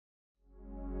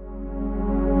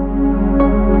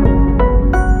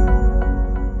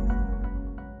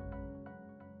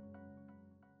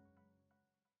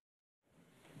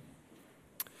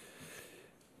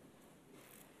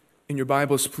In your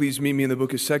Bibles, please meet me in the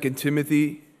book of 2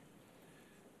 Timothy.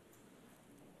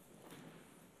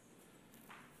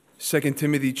 2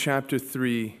 Timothy chapter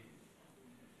 3.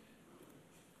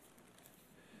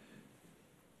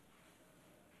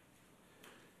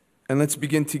 And let's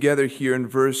begin together here in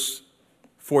verse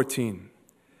 14.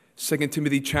 2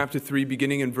 Timothy chapter 3,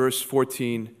 beginning in verse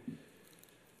 14.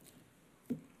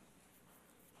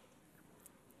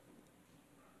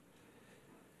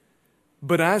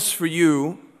 But as for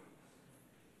you,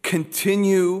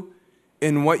 continue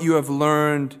in what you have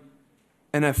learned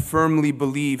and have firmly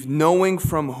believed, knowing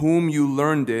from whom you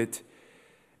learned it,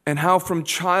 and how from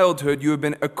childhood you have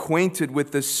been acquainted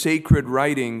with the sacred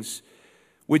writings,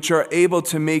 which are able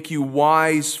to make you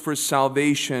wise for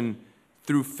salvation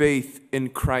through faith in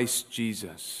Christ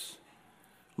Jesus.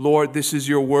 Lord, this is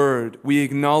your word. We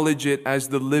acknowledge it as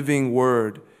the living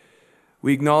word.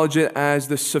 We acknowledge it as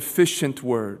the sufficient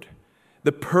word,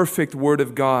 the perfect word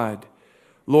of God.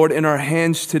 Lord, in our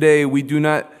hands today, we do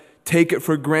not take it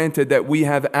for granted that we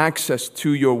have access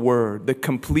to your word, the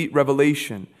complete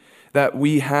revelation that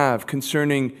we have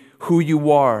concerning who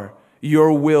you are,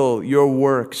 your will, your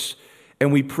works.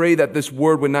 And we pray that this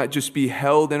word would not just be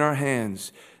held in our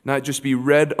hands, not just be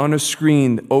read on a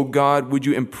screen. Oh God, would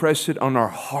you impress it on our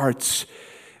hearts?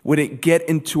 Would it get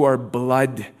into our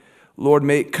blood? Lord,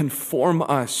 may it conform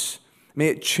us. May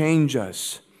it change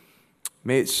us.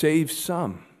 May it save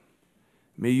some.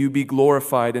 May you be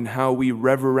glorified in how we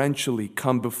reverentially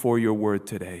come before your word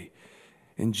today.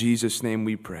 In Jesus' name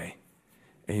we pray.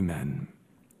 Amen.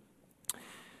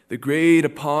 The great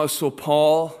apostle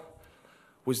Paul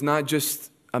was not just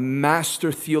a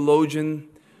master theologian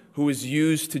who was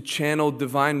used to channel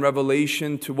divine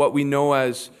revelation to what we know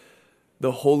as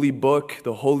the Holy Book,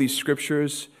 the Holy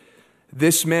Scriptures.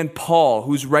 This man, Paul,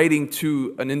 who's writing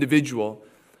to an individual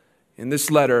in this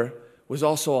letter, was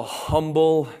also a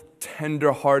humble,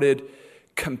 tender-hearted,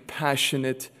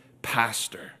 compassionate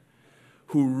pastor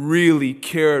who really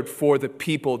cared for the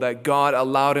people that God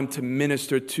allowed him to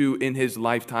minister to in his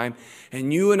lifetime.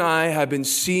 And you and I have been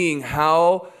seeing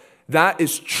how that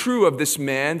is true of this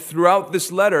man throughout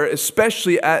this letter,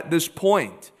 especially at this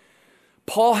point.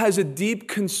 Paul has a deep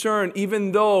concern,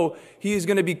 even though he is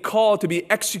going to be called to be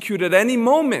executed at any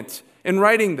moment in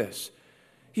writing this.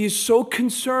 He is so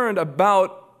concerned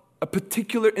about a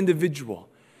particular individual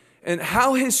and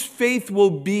how his faith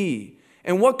will be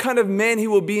and what kind of man he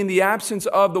will be in the absence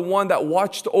of the one that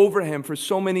watched over him for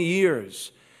so many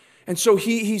years. And so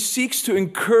he seeks to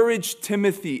encourage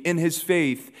Timothy in his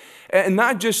faith, and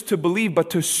not just to believe,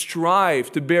 but to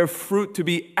strive, to bear fruit, to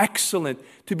be excellent,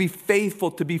 to be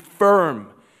faithful, to be firm.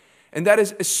 And that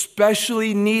is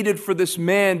especially needed for this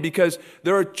man because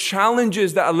there are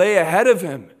challenges that lay ahead of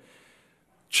him.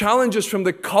 Challenges from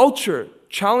the culture,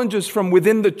 challenges from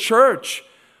within the church.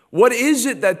 What is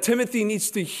it that Timothy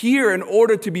needs to hear in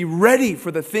order to be ready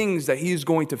for the things that he is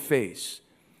going to face?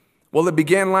 Well, it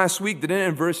began last week, didn't it,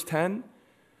 in verse 10?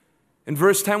 In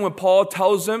verse 10, when Paul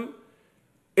tells him,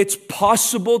 it's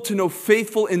possible to know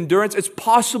faithful endurance. It's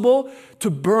possible to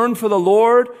burn for the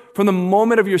Lord from the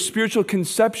moment of your spiritual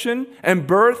conception and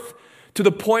birth to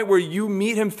the point where you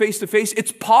meet him face to face.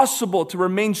 It's possible to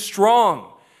remain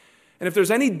strong. And if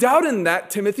there's any doubt in that,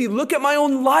 Timothy, look at my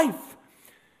own life.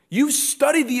 You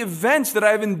study the events that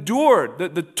I've endured,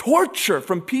 the torture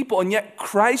from people, and yet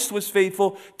Christ was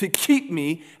faithful to keep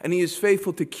me, and he is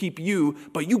faithful to keep you,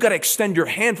 but you got to extend your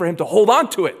hand for him to hold on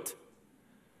to it.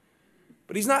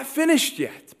 But he's not finished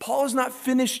yet. Paul is not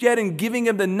finished yet in giving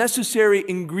him the necessary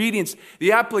ingredients,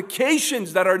 the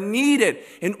applications that are needed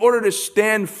in order to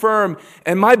stand firm.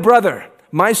 And my brother,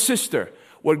 my sister,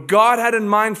 what God had in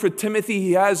mind for Timothy,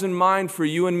 he has in mind for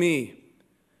you and me.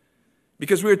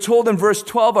 Because we are told in verse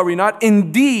 12, are we not?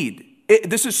 Indeed,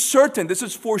 this is certain, this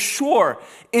is for sure.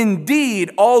 Indeed,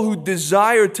 all who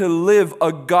desire to live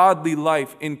a godly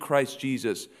life in Christ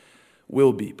Jesus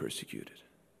will be persecuted.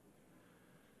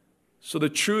 So the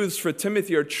truths for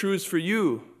Timothy are truths for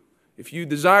you. If you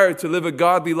desire to live a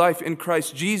godly life in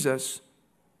Christ Jesus.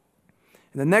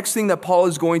 And the next thing that Paul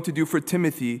is going to do for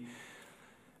Timothy,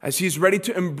 as he's ready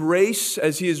to embrace,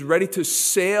 as he is ready to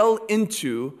sail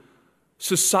into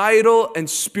societal and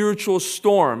spiritual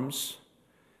storms,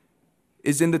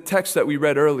 is in the text that we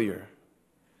read earlier.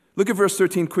 Look at verse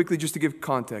 13 quickly just to give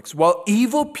context. While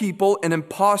evil people and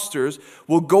impostors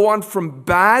will go on from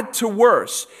bad to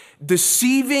worse,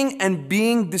 deceiving and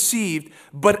being deceived,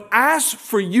 but as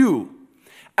for you,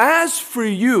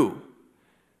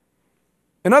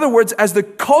 in other words, as the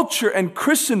culture and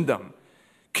Christendom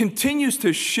continues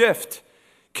to shift,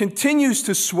 continues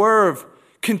to swerve,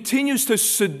 continues to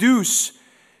seduce,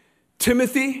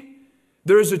 Timothy,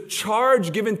 There is a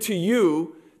charge given to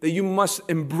you that you must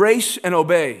embrace and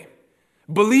obey.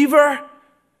 Believer,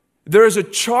 there is a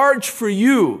charge for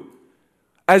you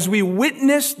as we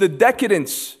witness the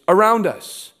decadence around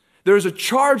us. There is a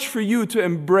charge for you to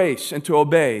embrace and to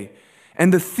obey.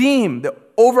 And the theme, the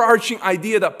overarching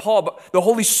idea that Paul, the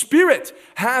Holy Spirit,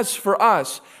 has for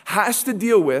us has to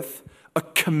deal with a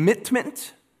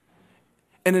commitment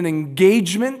and an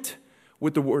engagement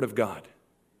with the Word of God.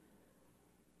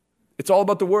 It's all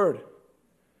about the Word.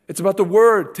 It's about the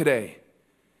Word today.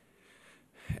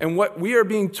 And what we are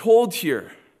being told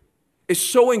here is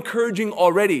so encouraging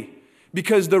already,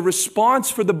 because the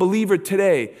response for the believer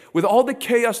today, with all the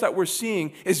chaos that we're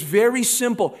seeing, is very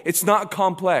simple. It's not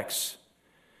complex.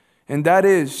 And that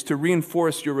is to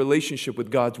reinforce your relationship with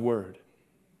God's Word.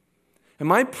 And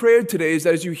my prayer today is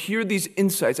that as you hear these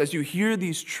insights, as you hear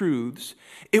these truths,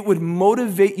 it would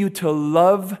motivate you to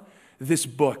love this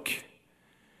book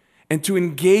and to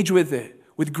engage with it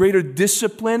with greater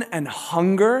discipline and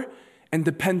hunger and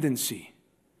dependency.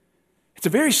 It's a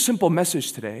very simple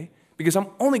message today, because I'm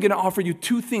only going to offer you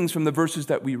two things from the verses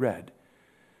that we read.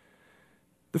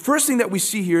 The first thing that we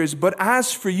see here is, but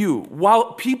as for you,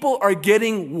 while people are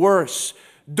getting worse,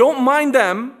 don't mind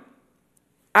them.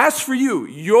 As for you,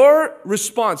 your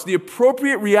response, the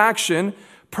appropriate reaction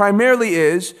primarily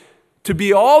is to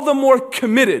be all the more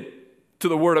committed to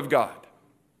the Word of God.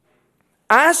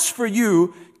 As for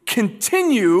you,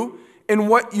 continue in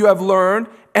what you have learned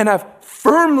and have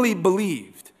firmly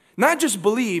believed. Not just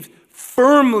believed,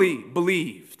 firmly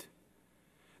believed.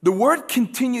 The word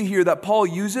continue here that Paul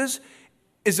uses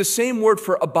is the same word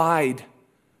for abide,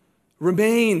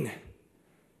 remain,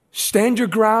 stand your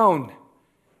ground.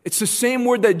 It's the same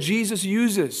word that Jesus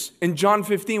uses in John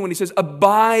 15 when he says,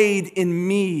 abide in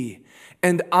me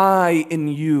and I in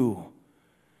you.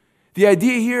 The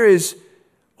idea here is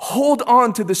hold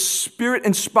on to the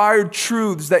Spirit-inspired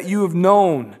truths that you have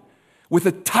known with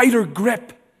a tighter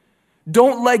grip.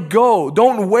 Don't let go.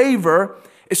 Don't waver,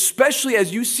 especially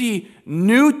as you see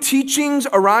new teachings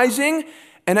arising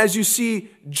and as you see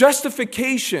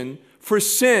justification for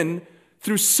sin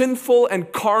through sinful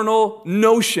and carnal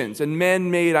notions and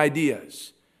man-made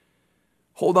ideas.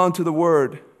 Hold on to the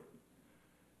Word.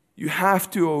 You have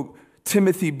to,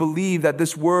 Timothy, believe that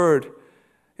this Word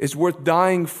is worth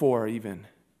dying for even.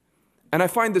 And I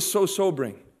find this so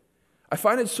sobering. I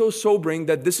find it so sobering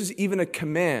that this is even a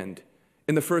command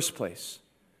in the first place.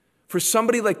 For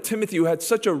somebody like Timothy, who had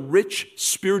such a rich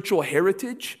spiritual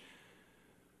heritage,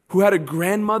 who had a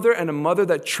grandmother and a mother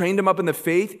that trained him up in the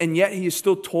faith, and yet he is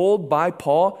still told by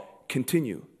Paul,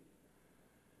 continue.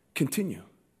 Continue.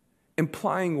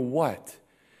 Implying what?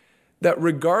 That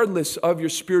regardless of your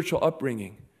spiritual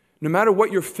upbringing, no matter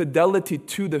what your fidelity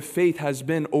to the faith has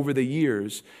been over the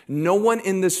years, no one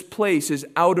in this place is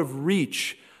out of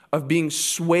reach of being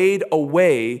swayed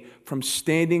away from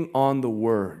standing on the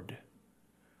Word.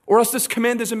 Or else this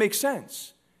command doesn't make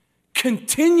sense.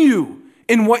 Continue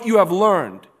in what you have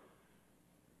learned,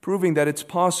 proving that it's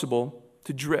possible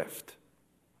to drift.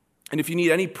 And if you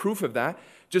need any proof of that,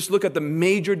 just look at the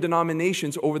major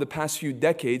denominations over the past few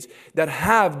decades that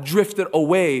have drifted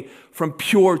away from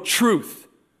pure truth,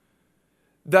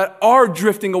 that are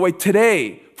drifting away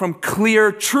today from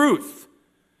clear truth.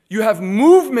 You have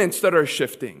movements that are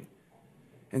shifting.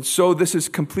 And so this is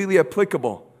completely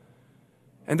applicable.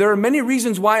 And there are many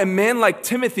reasons why a man like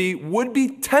Timothy would be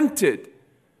tempted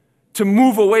to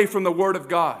move away from the Word of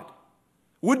God,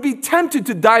 would be tempted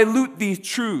to dilute these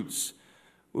truths,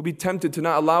 would be tempted to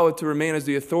not allow it to remain as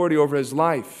the authority over his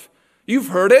life. You've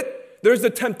heard it. There's the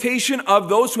temptation of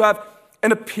those who have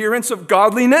an appearance of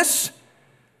godliness,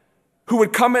 who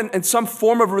would come in some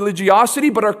form of religiosity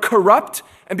but are corrupt,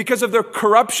 and because of their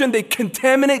corruption, they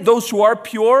contaminate those who are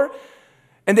pure,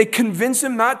 and they convince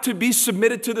them not to be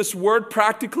submitted to this Word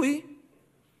practically.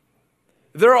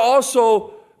 There are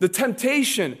also the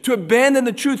temptation to abandon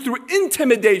the truth through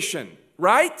intimidation,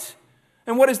 right?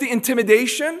 And what is the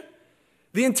intimidation?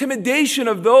 The intimidation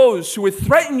of those who would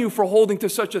threaten you for holding to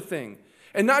such a thing.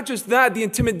 And not just that, the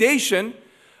intimidation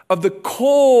of the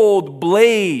cold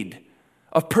blade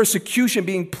of persecution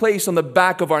being placed on the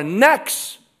back of our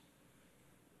necks.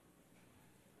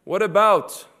 What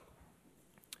about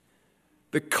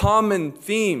the common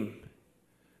theme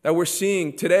that we're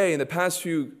seeing today in the past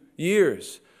few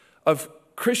years of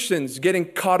Christians getting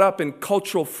caught up in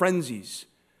cultural frenzies,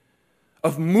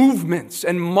 of movements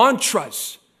and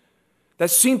mantras that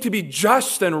seem to be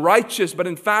just and righteous, but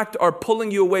in fact are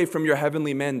pulling you away from your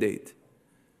heavenly mandate?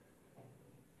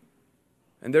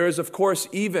 And there is, of course,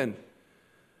 even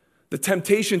the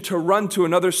temptation to run to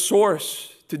another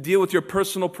source to deal with your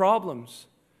personal problems.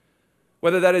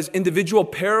 whether that is individual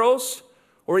perils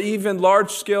or even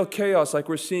large-scale chaos like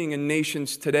we're seeing in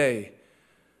nations today.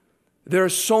 There are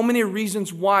so many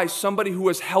reasons why somebody who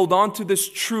has held on to this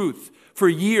truth for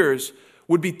years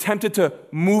would be tempted to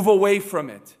move away from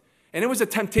it. And it was a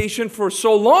temptation for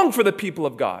so long for the people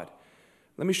of God.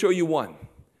 Let me show you one.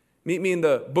 Meet me in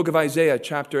the book of Isaiah,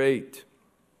 chapter 8,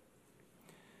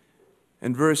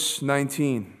 and verse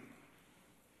 19.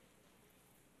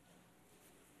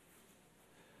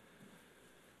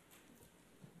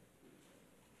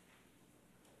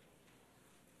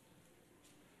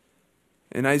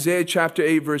 In Isaiah chapter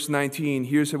 8, verse 19,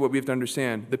 here's what we have to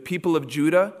understand. The people of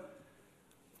Judah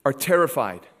are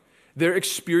terrified. They're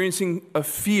experiencing a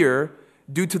fear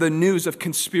due to the news of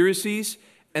conspiracies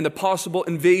and the possible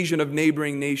invasion of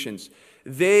neighboring nations.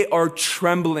 They are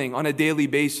trembling on a daily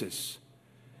basis.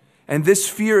 And this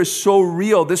fear is so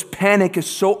real, this panic is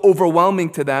so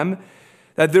overwhelming to them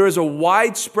that there is a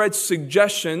widespread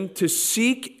suggestion to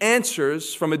seek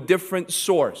answers from a different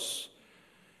source.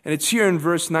 And it's here in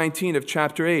verse 19 of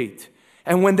chapter 8.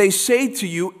 And when they say to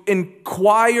you,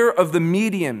 inquire of the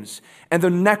mediums and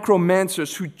the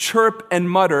necromancers who chirp and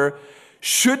mutter,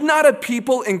 should not a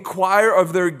people inquire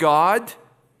of their God?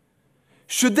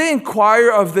 Should they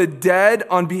inquire of the dead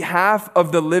on behalf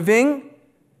of the living?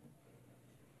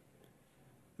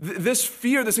 This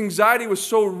fear, this anxiety was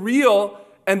so real,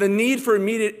 and the need for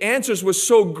immediate answers was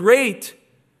so great.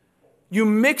 You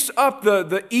mix up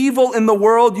the evil in the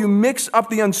world, you mix up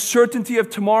the uncertainty of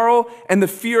tomorrow and the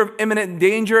fear of imminent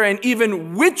danger, and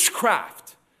even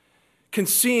witchcraft can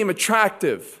seem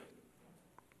attractive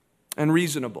and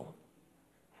reasonable.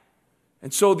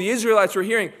 And so the Israelites were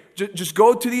hearing, just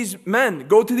go to these men,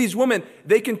 go to these women.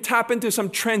 They can tap into some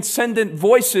transcendent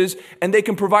voices and they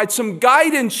can provide some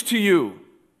guidance to you.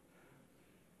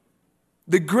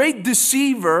 The great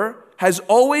deceiver has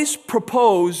always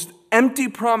proposed empty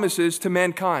promises to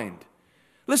mankind.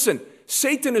 Listen,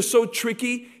 Satan is so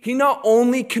tricky. He not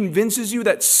only convinces you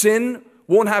that sin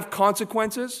won't have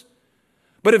consequences,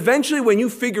 but eventually when you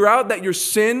figure out that your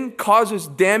sin causes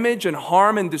damage and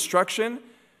harm and destruction,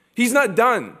 he's not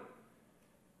done.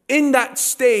 In that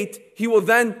state, he will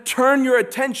then turn your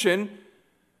attention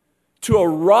to a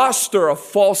roster of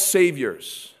false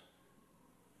saviors.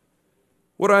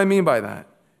 What do I mean by that?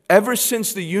 Ever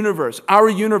since the universe, our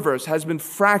universe has been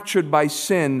fractured by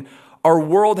sin, our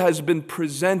world has been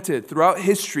presented throughout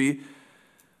history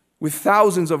with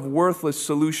thousands of worthless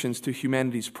solutions to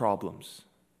humanity's problems.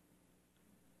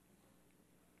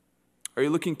 Are you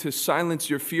looking to silence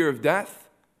your fear of death?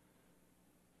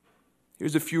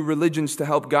 Here's a few religions to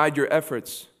help guide your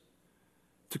efforts,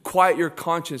 to quiet your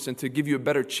conscience and to give you a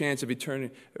better chance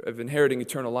of inheriting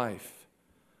eternal life.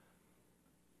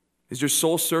 Is your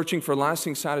soul searching for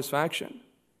lasting satisfaction?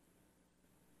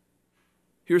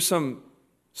 Here's some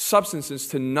substances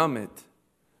to numb it.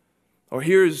 Or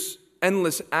here's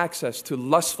endless access to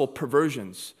lustful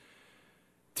perversions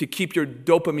to keep your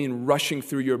dopamine rushing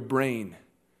through your brain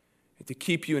and to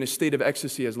keep you in a state of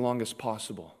ecstasy as long as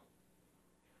possible.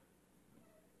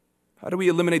 How do we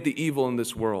eliminate the evil in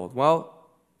this world? Well,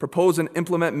 propose and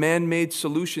implement man-made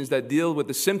solutions that deal with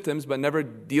the symptoms but never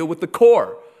deal with the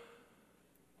core.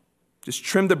 Just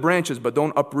trim the branches, but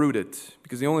don't uproot it,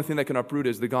 because the only thing that can uproot it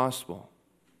is the gospel.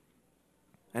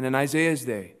 And in Isaiah's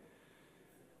day,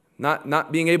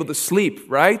 not being able to sleep,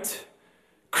 right?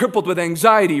 Crippled with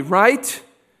anxiety, right?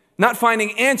 Not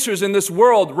finding answers in this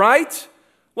world, right?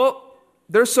 Well,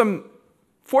 there's some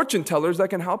fortune tellers that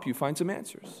can help you find some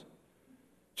answers.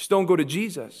 Just don't go to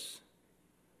Jesus.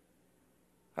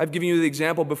 I've given you the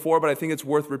example before, but I think it's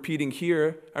worth repeating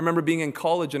here. I remember being in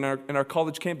college, in our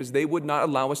college campus, they would not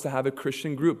allow us to have a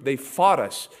Christian group. They fought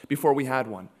us before we had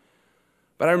one.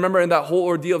 But I remember in that whole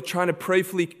ordeal of trying to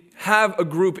prayerfully have a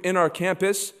group in our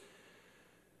campus,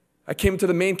 I came to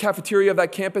the main cafeteria of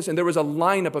that campus, and there was a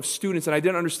lineup of students, and I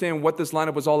didn't understand what this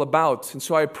lineup was all about. And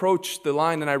so I approached the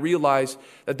line, and I realized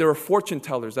that there were fortune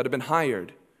tellers that had been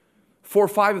hired, 4 or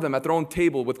 5 of them at their own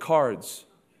table with cards.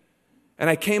 And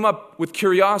I came up with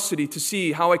curiosity to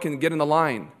see how I can get in the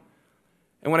line.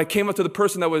 And when I came up to the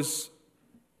person that was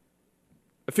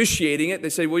officiating it, they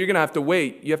said, well, you're going to have to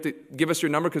wait. You have to give us your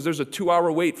number because there's a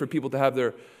 2-hour wait for people to have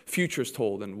their futures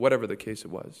told, and whatever the case it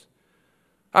was.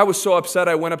 I was so upset,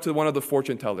 I went up to one of the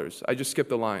fortune tellers. I just skipped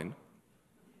the line.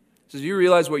 He says, do you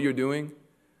realize what you're doing?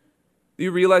 Do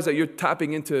you realize that you're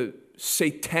tapping into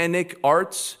satanic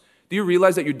arts? Do you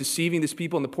realize that you're deceiving these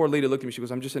people? And the poor lady looked at me. She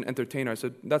goes, I'm just an entertainer. I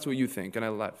said, that's what you think. And I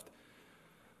left.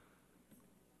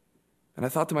 And I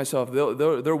thought to myself,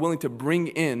 they're willing to bring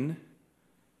in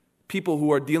people who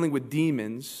are dealing with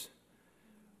demons.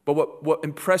 But what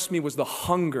impressed me was the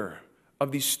hunger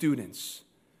of these students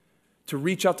to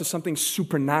reach out to something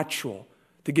supernatural,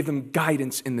 to give them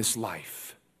guidance in this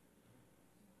life.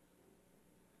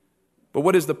 But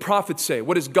what does the prophet say?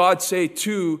 What does God say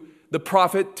to the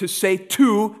prophet to say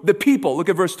to the people? Look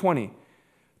at verse 20.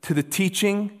 To the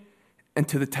teaching and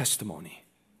to the testimony.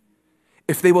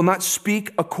 If they will not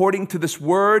speak according to this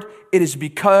word, it is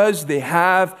because they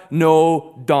have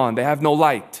no dawn. They have no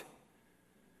light.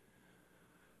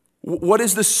 What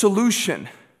is the solution?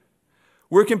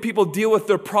 Where can people deal with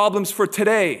their problems for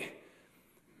today?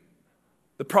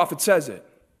 The prophet says it.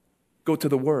 Go to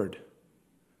the word.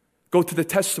 Go to the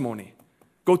testimony.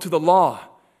 Go to the law.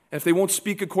 And if they won't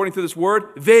speak according to this word,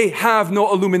 they have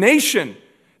no illumination.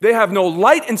 They have no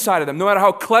light inside of them, no matter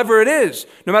how clever it is,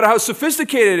 no matter how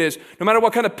sophisticated it is, no matter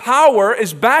what kind of power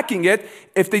is backing it.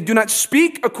 If they do not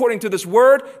speak according to this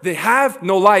word, they have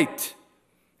no light.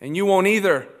 And you won't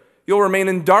either. You'll remain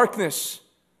in darkness.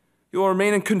 You'll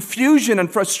remain in confusion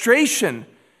and frustration.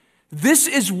 This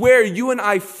is where you and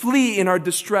I flee in our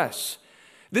distress.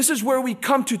 This is where we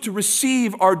come to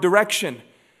receive our direction.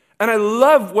 And I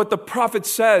love what the prophet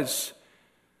says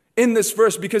in this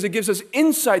verse because it gives us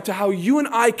insight to how you and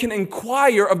I can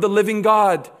inquire of the living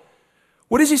God.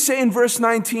 What does he say in verse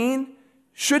 19?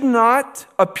 Should not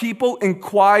a people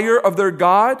inquire of their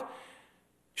God?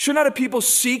 Should not a people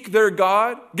seek their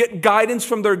God, get guidance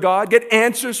from their God, get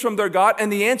answers from their God?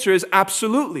 And the answer is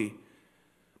absolutely.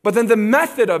 But then the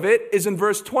method of it is in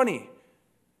verse 20.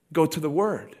 Go to the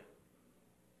Word.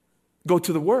 Go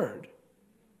to the Word.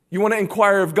 You want to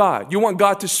inquire of God. You want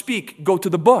God to speak. Go to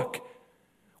the book.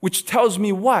 Which tells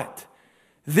me what?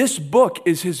 This book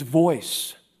is His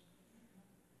voice.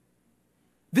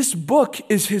 This book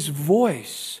is His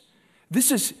voice.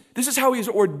 This is how He has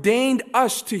ordained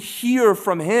us to hear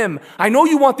from Him. I know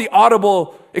you want the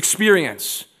audible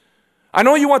experience. I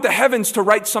know you want the heavens to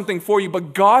write something for you,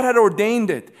 but God had ordained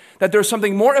it, that there's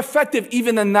something more effective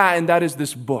even than that, and that is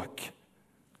this book.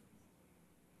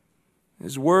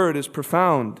 His word is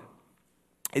profound.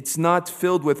 It's not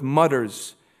filled with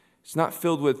mutters. It's not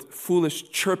filled with foolish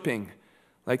chirping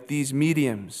like these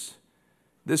mediums.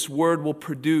 This word will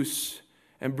produce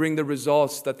and bring the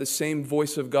results that the same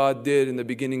voice of God did in the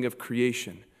beginning of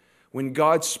creation. When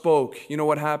God spoke, you know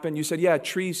what happened? You said, yeah,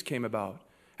 trees came about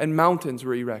and mountains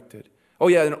were erected. Oh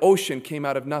yeah, an ocean came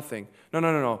out of nothing.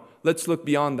 No. Let's look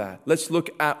beyond that. Let's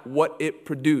look at what it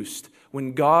produced.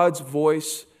 When God's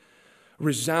voice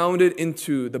resounded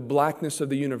into the blackness of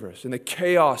the universe and the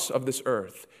chaos of this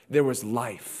earth, there was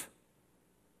life.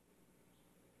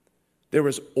 There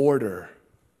was order.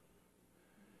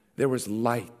 There was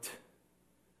light.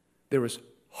 There was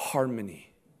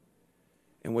harmony.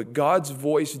 And what God's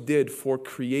voice did for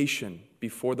creation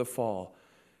before the fall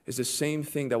is the same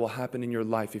thing that will happen in your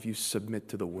life if you submit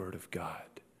to the Word of God.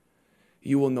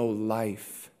 You will know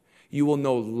life. You will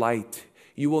know light.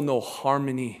 You will know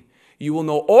harmony. You will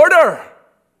know order.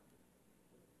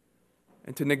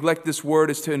 And to neglect this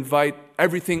word is to invite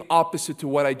everything opposite to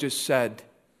what I just said.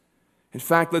 In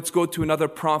fact, let's go to another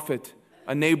prophet,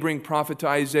 a neighboring prophet to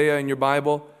Isaiah in your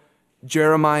Bible,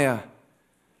 Jeremiah.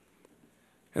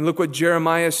 And look what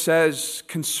Jeremiah says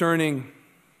concerning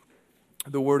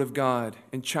the Word of God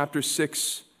in chapter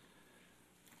 6.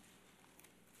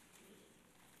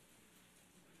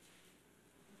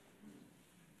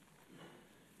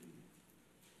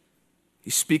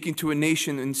 He's speaking to a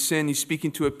nation in sin. He's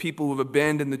speaking to a people who have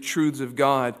abandoned the truths of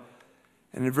God.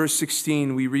 And in verse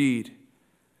 16 we read,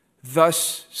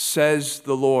 "Thus says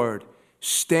the Lord,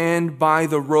 stand by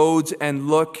the roads and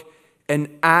look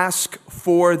and ask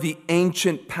for the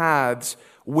ancient paths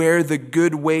where the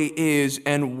good way is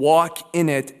and walk in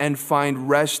it and find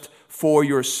rest for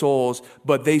your souls."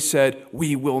 But they said,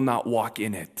 we will not walk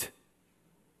in it.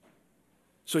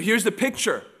 So here's the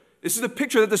picture. This is the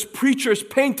picture that this preacher is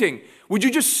painting. Would you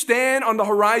just stand on the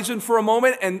horizon for a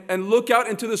moment and look out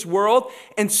into this world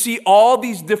and see all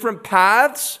these different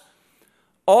paths,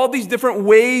 all these different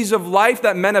ways of life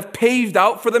that men have paved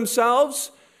out for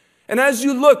themselves? And as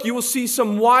you look, you will see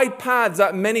some wide paths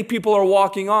that many people are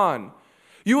walking on.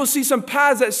 You will see some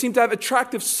paths that seem to have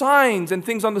attractive signs and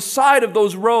things on the side of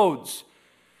those roads.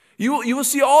 You will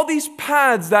see all these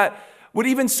paths that would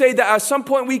even say that at some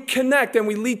point we connect and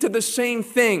we lead to the same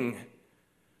thing.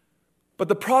 But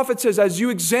the prophet says, as you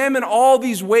examine all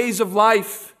these ways of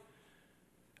life,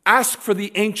 ask for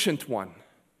the ancient one.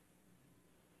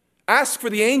 Ask for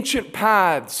the ancient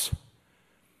paths.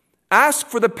 Ask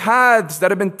for the paths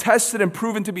that have been tested and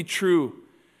proven to be true.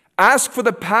 Ask for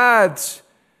the paths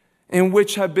in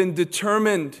which have been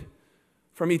determined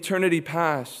from eternity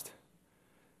past.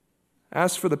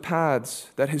 Ask for the paths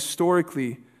that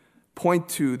historically point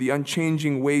to the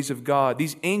unchanging ways of God.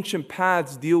 These ancient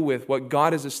paths deal with what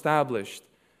God has established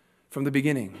from the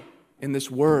beginning in this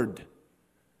word.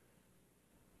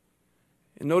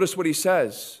 And notice what he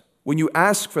says. When you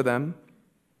ask for them,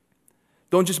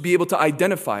 don't just be able to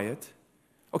identify it.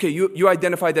 Okay, you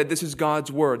identify that this is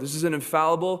God's word. This is an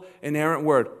infallible, inerrant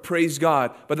word. Praise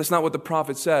God. But that's not what the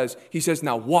prophet says. He says,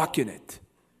 now walk in it.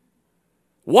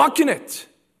 Walk in it.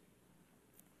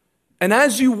 And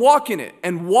as you walk in it,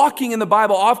 and walking in the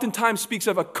Bible oftentimes speaks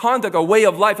of a conduct, a way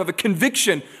of life, of a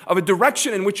conviction, of a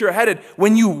direction in which you're headed.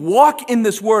 When you walk in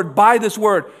this word, by this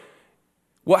word,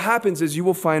 what happens is you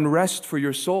will find rest for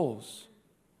your souls.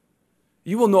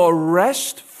 You will know a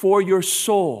rest for your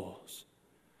souls.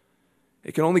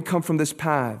 It can only come from this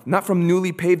path, not from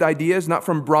newly paved ideas, not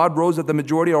from broad roads that the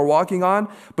majority are walking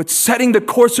on, but setting the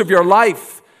course of your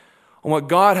life on what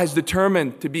God has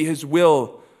determined to be His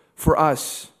will for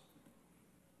us.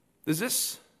 Does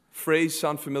this phrase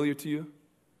sound familiar to you?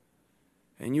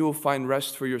 And you will find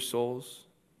rest for your souls.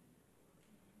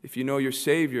 If you know your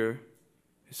Savior,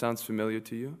 it sounds familiar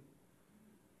to you.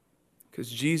 Because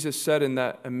Jesus said in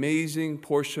that amazing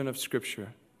portion of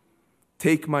Scripture,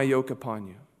 take my yoke upon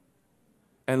you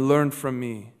and learn from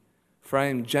me, for I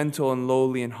am gentle and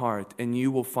lowly in heart, and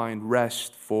you will find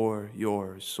rest for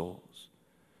your souls.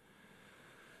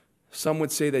 Some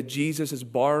would say that Jesus is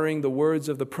borrowing the words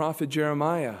of the prophet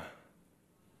Jeremiah.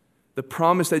 The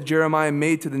promise that Jeremiah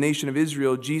made to the nation of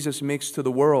Israel, Jesus makes to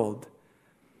the world.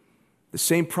 The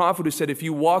same prophet who said, if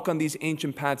you walk on these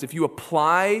ancient paths, if you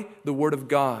apply the word of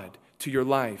God to your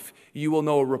life, you will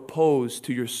know a repose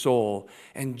to your soul.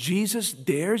 And Jesus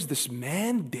dares, this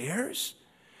man dares,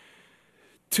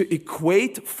 to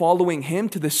equate following him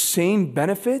to the same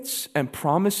benefits and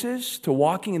promises to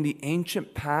walking in the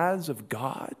ancient paths of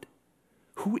God.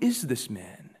 Who is this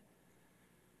man?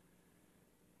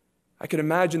 I can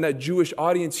imagine that Jewish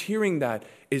audience hearing that.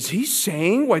 Is he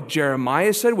saying what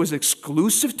Jeremiah said was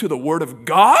exclusive to the Word of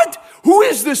God? Who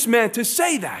is this man to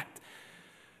say that?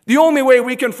 The only way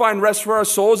we can find rest for our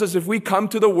souls is if we come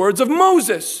to the words of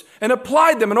Moses and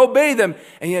apply them and obey them.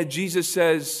 And yet Jesus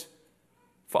says,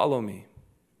 follow me.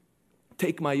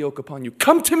 Take my yoke upon you.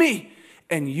 Come to me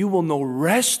and you will know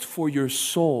rest for your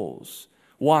souls.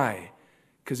 Why?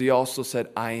 Because he also said,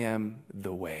 I am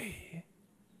the way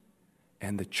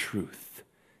and the truth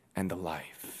and the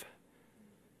life.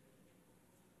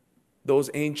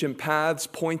 Those ancient paths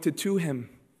pointed to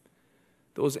him.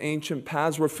 Those ancient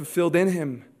paths were fulfilled in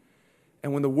him.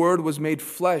 And when the Word was made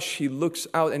flesh, he looks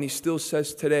out and he still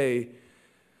says today,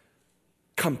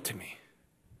 come to me.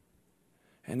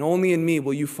 And only in me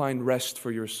will you find rest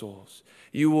for your souls.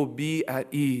 You will be at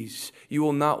ease. You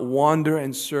will not wander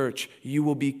and search. You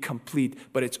will be complete.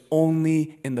 But it's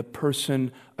only in the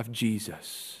person of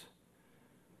Jesus.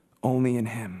 Only in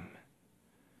him.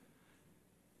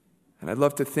 And I'd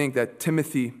love to think that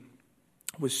Timothy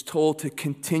was told to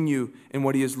continue in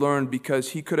what he has learned because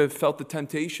he could have felt the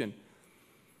temptation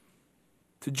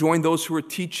to join those who were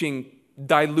teaching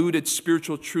diluted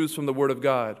spiritual truths from the Word of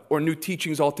God or new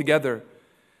teachings altogether.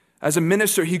 As a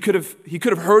minister, he could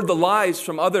have heard the lies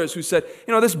from others who said,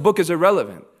 this book is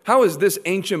irrelevant. How is this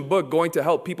ancient book going to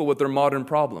help people with their modern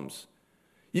problems?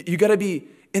 You got to be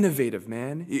innovative,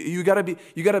 man. You got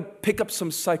to pick up some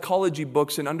psychology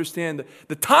books and understand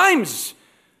the times.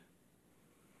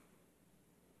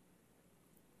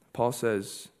 Paul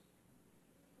says,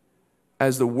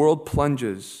 as the world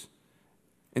plunges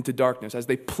into darkness, as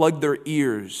they plug their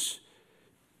ears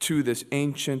to this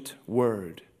ancient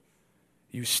word,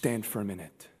 you stand firm in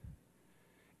it.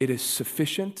 It is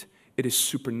sufficient. It is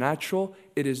supernatural.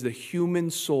 It is the human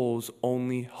soul's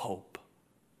only hope.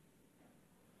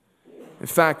 In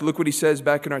fact, look what he says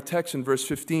back in our text in verse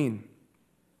 15.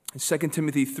 In 2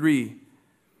 Timothy 3,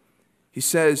 he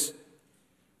says,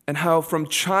 and how from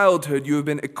childhood you have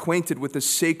been acquainted with the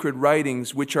sacred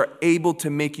writings which are able to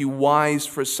make you wise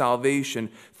for salvation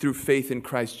through faith in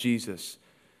Christ Jesus.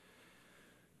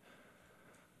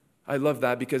 I love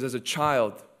that because as a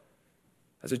child,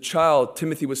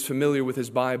 Timothy was familiar with his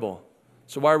Bible.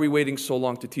 So why are we waiting so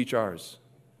long to teach ours?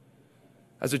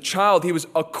 As a child, he was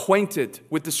acquainted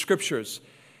with the Scriptures.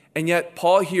 And yet,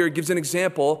 Paul here gives an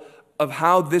example of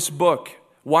how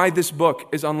why this book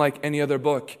is unlike any other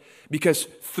book. Because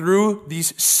through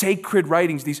these sacred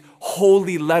writings, these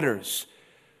holy letters,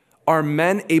 are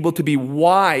men able to be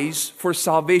wise for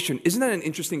salvation. Isn't that an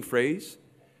interesting phrase?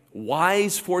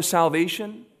 Wise for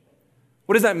salvation?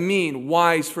 What does that mean,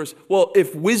 wise for? Well,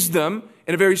 if wisdom,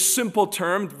 in a very simple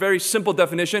term, very simple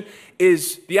definition,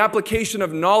 is the application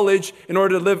of knowledge in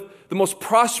order to live the most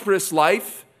prosperous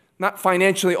life, not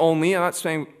financially only, I'm not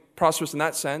saying prosperous in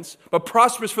that sense, but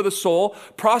prosperous for the soul,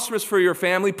 prosperous for your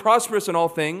family, prosperous in all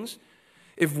things.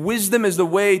 If wisdom is the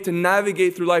way to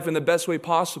navigate through life in the best way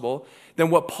possible,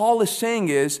 then what Paul is saying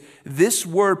is this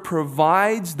word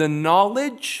provides the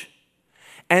knowledge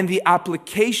and the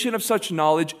application of such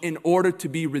knowledge in order to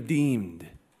be redeemed.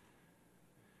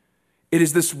 It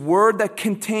is this word that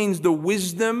contains the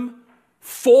wisdom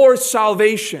for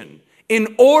salvation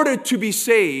in order to be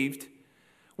saved,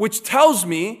 which tells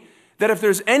me that if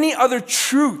there's any other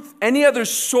truth, any other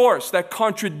source that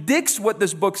contradicts what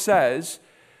this book says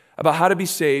about how to be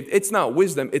saved, it's not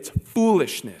wisdom, it's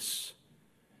foolishness.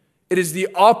 It is the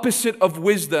opposite of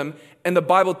wisdom, and the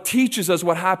Bible teaches us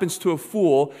what happens to a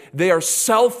fool. They are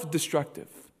self-destructive.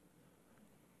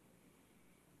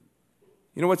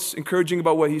 You know what's encouraging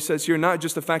about what he says here? Not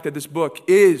just the fact that this book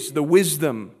is the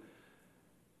wisdom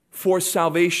for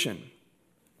salvation,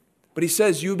 but he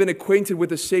says you've been acquainted with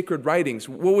the sacred writings.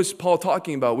 What was Paul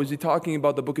talking about? Was he talking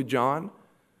about the book of John?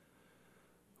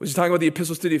 Was he talking about the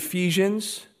epistles to the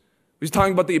Ephesians? Was he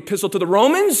talking about the epistle to the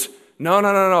Romans?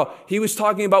 No. He was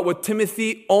talking about what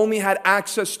Timothy only had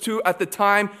access to at the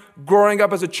time growing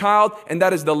up as a child, and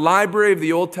that is the library of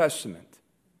the Old Testament.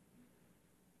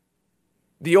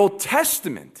 The Old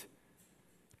Testament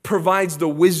provides the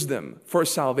wisdom for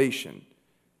salvation.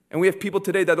 And we have people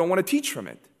today that don't want to teach from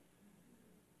it,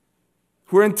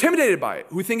 who are intimidated by it,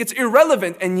 who think it's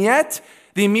irrelevant, and yet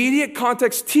the immediate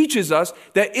context teaches us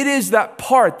that it is that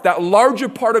part, that larger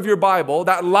part of your Bible,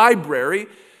 that library,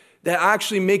 that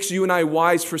actually makes you and I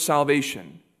wise for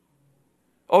salvation.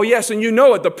 Oh yes, and you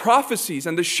know it, the prophecies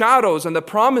and the shadows and the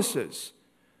promises.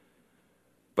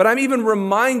 But I'm even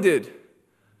reminded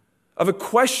of a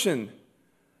question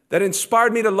that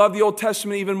inspired me to love the Old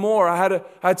Testament even more. I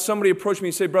had somebody approach me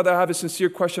and say, brother, I have a sincere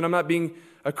question. I'm not being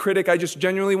a critic. I just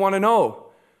genuinely want to know.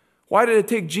 Why did it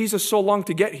take Jesus so long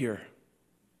to get here?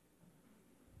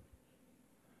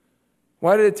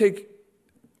 Why did it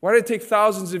take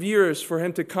thousands of years for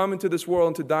him to come into this world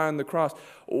and to die on the cross?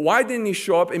 Why didn't he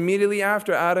show up immediately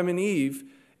after Adam and Eve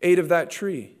ate of that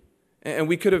tree? And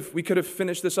we could have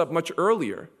finished this up much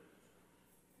earlier.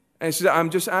 And he said, I'm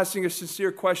just asking a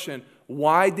sincere question.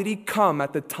 Why did he come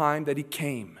at the time that he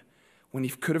came when he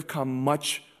could have come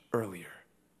much earlier?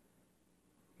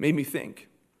 Made me think.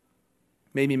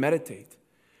 Made me meditate.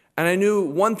 And I knew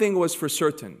one thing was for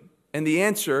certain. And the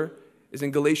answer is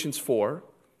in Galatians 4,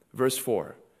 verse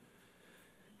 4.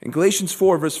 In Galatians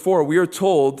 4, verse 4, we are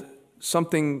told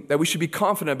something that we should be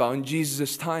confident about in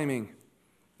Jesus' timing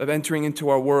of entering into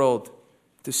our world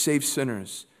to save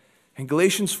sinners. In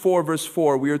Galatians 4, verse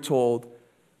 4, we are told,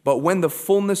 but when the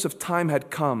fullness of time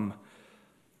had come,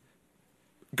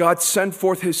 God sent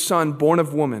forth his Son, born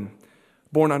of woman,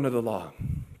 born under the law.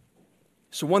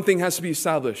 So one thing has to be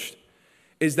established,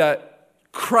 is that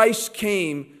Christ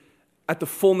came at the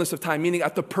fullness of time, meaning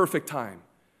at the perfect time.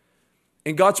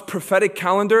 In God's prophetic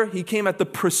calendar, he came at the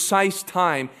precise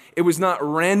time. It was not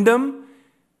random.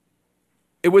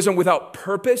 It wasn't without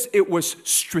purpose. It was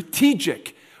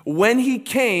strategic. When he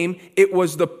came, it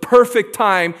was the perfect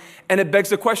time, and it begs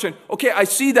the question, okay, I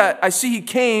see he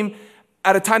came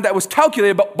at a time that was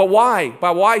calculated, but why?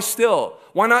 But why still?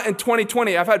 Why not in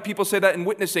 2020? I've had people say that in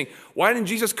witnessing. Why didn't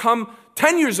Jesus come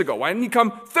 10 years ago? Why didn't he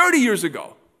come 30 years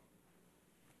ago?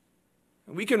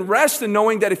 And we can rest in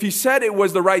knowing that if he said it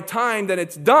was the right time, then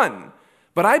it's done.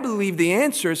 But I believe the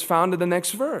answer is found in the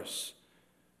next verse.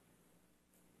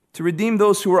 To redeem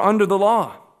those who are under the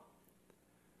law,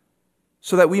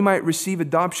 so that we might receive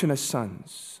adoption as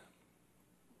sons.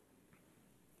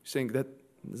 You're saying that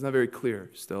is not very clear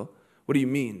still. What do you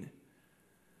mean?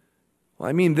 Well,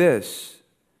 I mean this,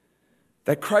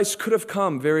 that Christ could have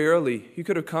come very early. He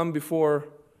could have come before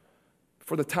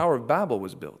the Tower of Babel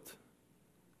was built.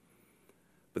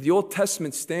 But the Old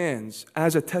Testament stands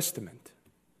as a testament.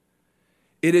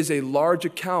 It is a large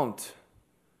account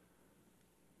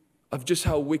of just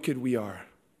how wicked we are.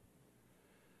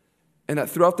 And that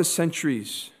throughout the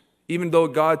centuries, even though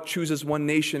God chooses one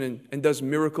nation and does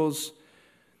miracles,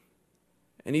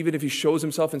 and even if he shows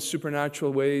himself in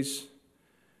supernatural ways,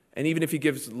 and even if he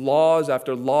gives laws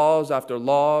after laws after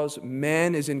laws,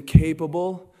 man is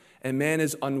incapable and man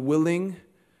is unwilling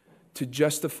to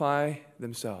justify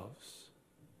themselves.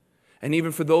 And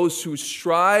even for those who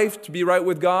strive to be right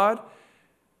with God,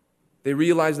 they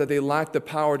realize that they lack the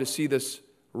power to see this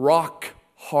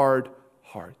rock-hard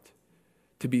heart,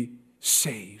 to be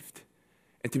saved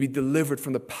and to be delivered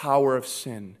from the power of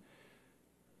sin.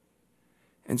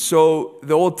 And so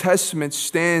the Old Testament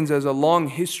stands as a long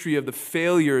history of the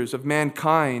failures of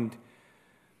mankind.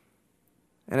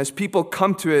 And as people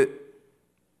come to it,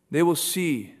 they will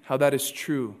see how that is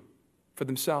true for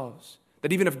themselves.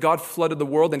 That even if God flooded the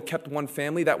world and kept one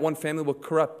family, that one family will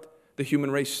corrupt the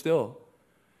human race still.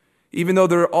 Even though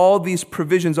there are all these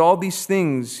provisions, all these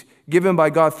things given by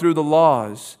God through the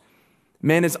laws,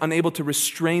 man is unable to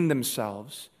restrain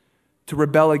themselves, to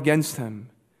rebel against Him.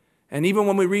 And even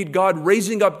when we read God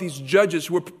raising up these judges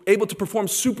who were able to perform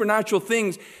supernatural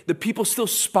things, the people still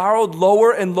spiraled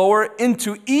lower and lower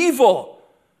into evil.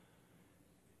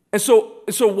 And so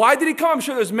why did He come? I'm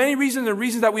sure there's many reasons and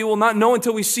reasons that we will not know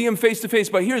until we see Him face to face.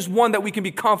 But here's one that we can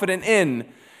be confident in.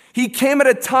 He came at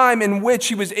a time in which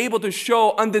He was able to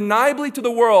show undeniably to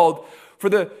the world for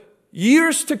the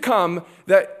years to come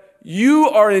that you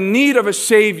are in need of a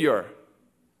Savior.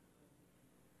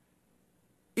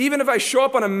 Even if I show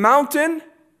up on a mountain,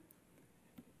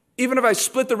 even if I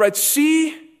split the Red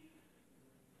Sea,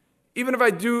 even if I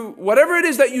do whatever it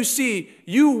is that you see,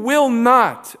 you will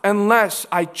not unless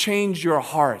I change your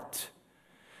heart.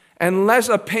 Unless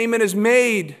a payment is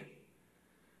made,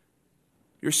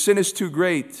 your sin is too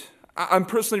great. I'm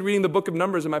personally reading the book of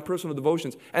Numbers in my personal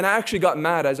devotions, and I actually got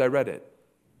mad as I read it.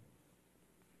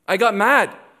 I got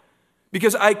mad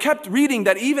because I kept reading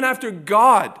that even after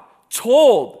God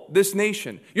told this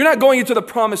nation, you're not going into the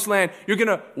promised land, you're going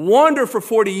to wander for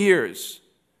 40 years.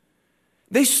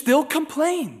 They still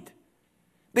complained.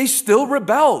 They still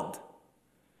rebelled.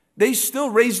 They still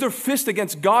raised their fist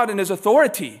against God and His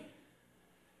authority.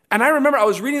 And I remember I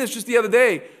was reading this just the other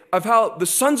day of how the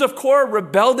sons of Korah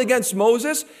rebelled against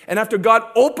Moses, and after God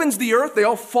opens the earth, they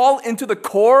all fall into the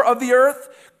core of the earth,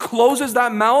 closes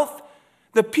that mouth.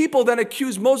 The people then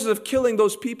accuse Moses of killing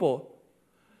those people.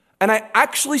 And I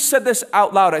actually said this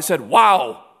out loud. I said,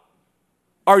 wow,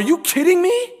 are you kidding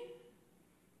me?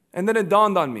 And then it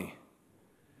dawned on me.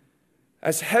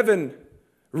 As heaven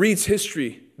reads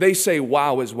history, they say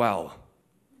wow as well,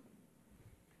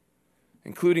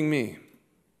 including me.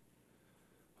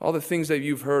 All the things that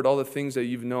you've heard, all the things that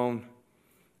you've known,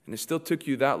 and it still took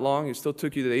you that long, it still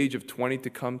took you to the age of 20 to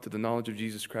come to the knowledge of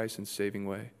Jesus Christ in a saving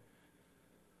way.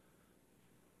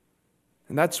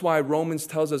 And that's why Romans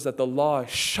tells us that the law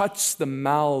shuts the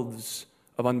mouths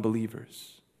of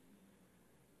unbelievers.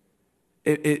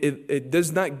 It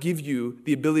does not give you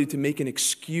the ability to make an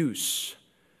excuse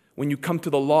when you come to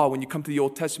the law, when you come to the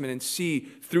Old Testament and see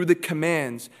through the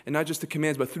commands, and not just the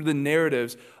commands, but through the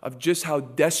narratives of just how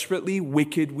desperately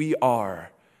wicked we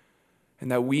are and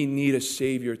that we need a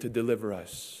Savior to deliver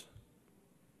us.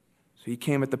 So He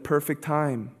came at the perfect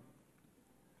time.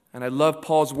 And I love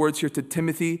Paul's words here to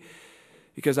Timothy,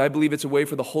 because I believe it's a way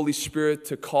for the Holy Spirit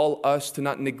to call us to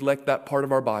not neglect that part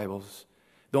of our Bibles.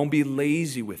 Don't be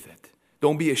lazy with it.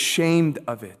 Don't be ashamed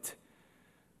of it.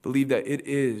 Believe that it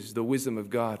is the wisdom of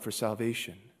God for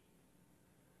salvation.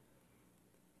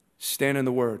 Stand in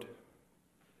the Word.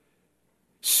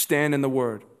 Stand in the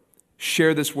Word.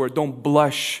 Share this Word. Don't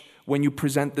blush when you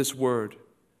present this Word.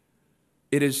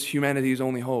 It is humanity's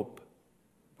only hope.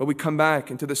 But we come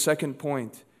back into the second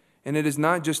point. And it is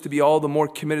not just to be all the more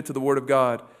committed to the Word of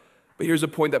God, but here's a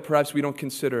point that perhaps we don't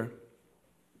consider.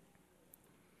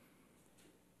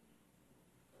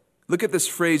 Look at this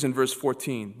phrase in verse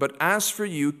 14. But as for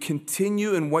you,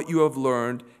 continue in what you have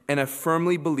learned and have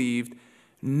firmly believed,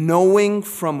 knowing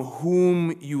from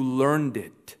whom you learned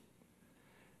it.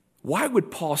 Why would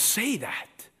Paul say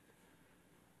that?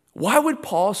 Why would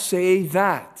Paul say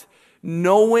that?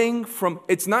 Knowing from,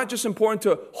 it's not just important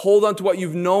to hold on to what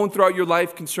you've known throughout your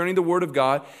life concerning the Word of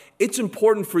God. It's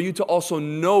important for you to also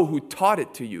know who taught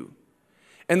it to you.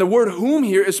 And the word whom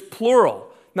here is plural,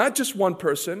 not just one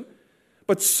person,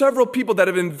 but several people that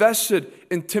have invested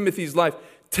in Timothy's life.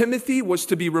 Timothy was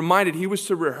to be reminded, he was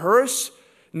to rehearse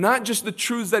not just the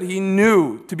truths that he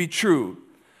knew to be true,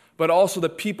 but also the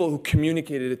people who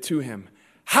communicated it to him.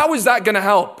 How is that going to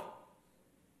help?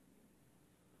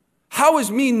 How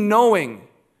is me knowing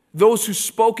those who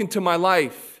spoke into my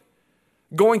life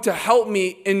going to help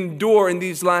me endure in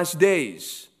these last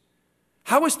days?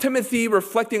 How is Timothy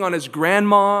reflecting on his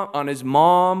grandma, on his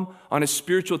mom, on his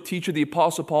spiritual teacher, the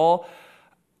Apostle Paul?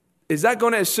 Is that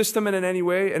going to assist him in any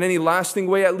way, in any lasting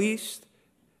way at least?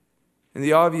 And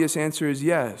the obvious answer is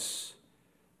yes.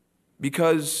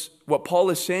 Because what Paul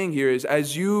is saying here is,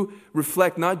 as you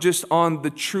reflect not just on the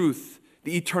truth,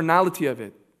 the eternality of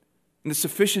it, and the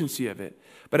sufficiency of it,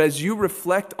 but as you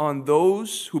reflect on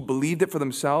those who believed it for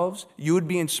themselves, you would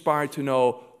be inspired to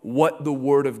know what the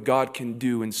Word of God can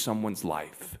do in someone's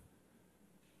life.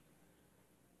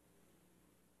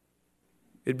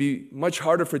 It'd be much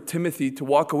harder for Timothy to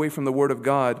walk away from the Word of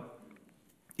God,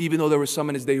 even though there were some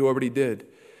in his day who already did.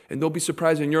 And don't be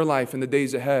surprised in your life in the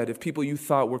days ahead if people you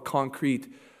thought were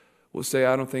concrete will say,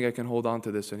 I don't think I can hold on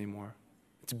to this anymore.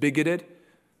 It's bigoted.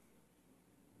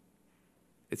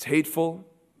 It's hateful.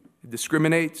 It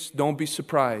discriminates. Don't be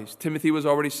surprised. Timothy was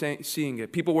already seeing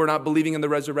it. People were not believing in the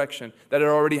resurrection. That had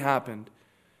already happened.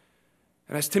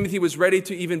 And as Timothy was ready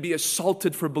to even be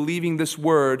assaulted for believing this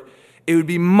word, it would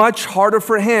be much harder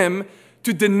for him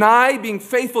to deny being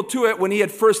faithful to it when he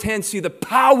had firsthand see the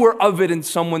power of it in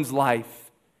someone's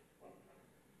life.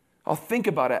 I'll think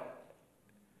about it.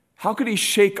 How could he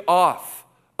shake off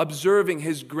observing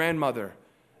his grandmother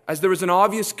as there was an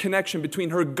obvious connection between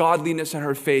her godliness and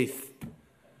her faith?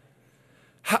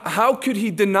 How could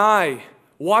he deny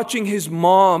watching his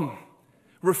mom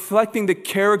reflecting the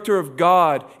character of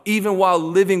God even while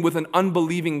living with an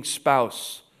unbelieving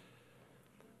spouse?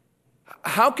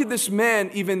 How could this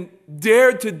man even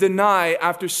dare to deny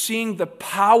after seeing the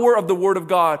power of the Word of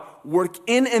God work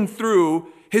in and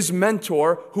through his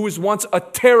mentor who was once a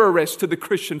terrorist to the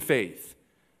Christian faith?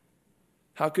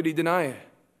 How could he deny it?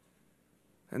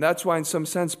 And that's why in some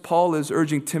sense Paul is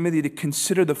urging Timothy to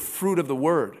consider the fruit of the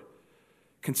Word.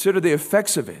 Consider the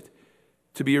effects of it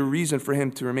to be a reason for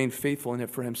him to remain faithful in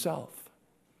it for himself.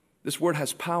 This Word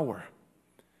has power.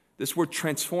 This Word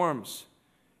transforms.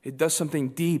 It does something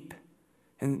deep.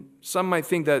 And some might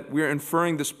think that we're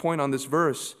inferring this point on this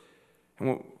verse.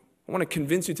 And I want to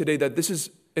convince you today that this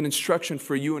is an instruction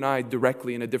for you and I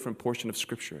directly in a different portion of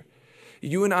Scripture.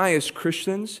 You and I as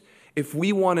Christians, if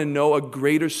we want to know a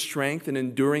greater strength and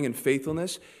enduring and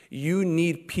faithfulness, you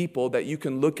need people that you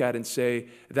can look at and say,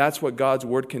 that's what God's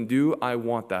Word can do. I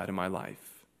want that in my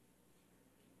life.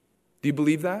 Do you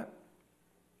believe that?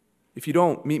 If you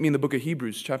don't, meet me in the book of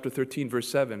Hebrews, chapter 13, verse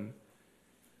 7.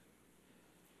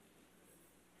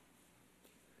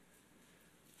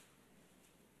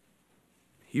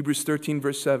 Hebrews 13,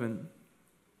 verse 7.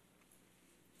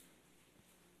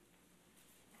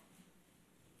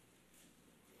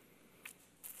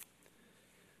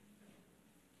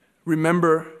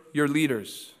 Remember your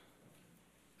leaders.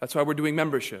 That's why we're doing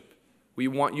membership. We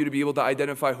want you to be able to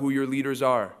identify who your leaders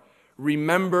are.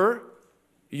 Remember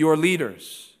your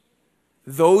leaders.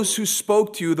 Those who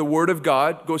spoke to you the Word of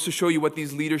God goes to show you what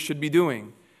these leaders should be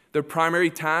doing. Their primary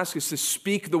task is to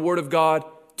speak the Word of God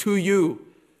to you.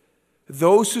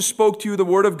 Those who spoke to you the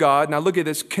Word of God, now look at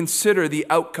this, consider the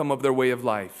outcome of their way of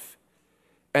life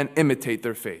and imitate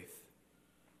their faith.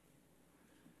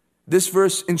 This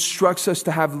verse instructs us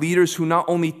to have leaders who not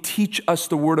only teach us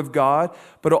the Word of God,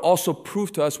 but also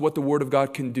prove to us what the Word of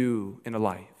God can do in a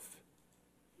life.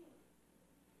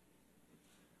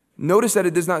 Notice that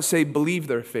it does not say believe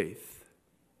their faith.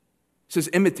 It says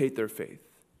imitate their faith.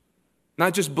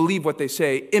 Not just believe what they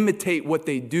say, imitate what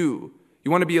they do.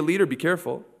 You want to be a leader? Be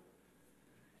careful.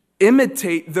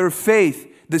 Imitate their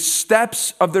faith, the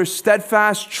steps of their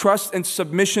steadfast trust and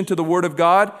submission to the Word of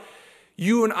God.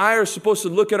 You and I are supposed to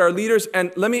look at our leaders,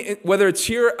 and whether it's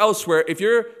here or elsewhere, if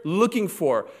you're looking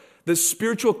for the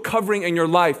spiritual covering in your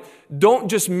life, don't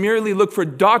just merely look for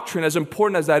doctrine, as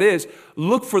important as that is.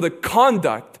 Look for the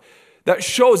conduct that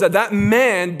shows that that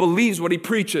man believes what he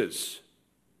preaches.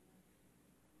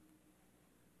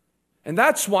 And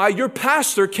that's why your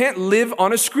pastor can't live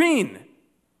on a screen.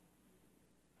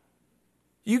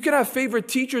 You can have favorite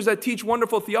teachers that teach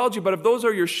wonderful theology, but if those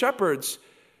are your shepherds,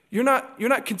 you're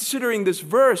not considering this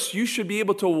verse. You should be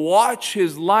able to watch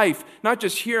his life, not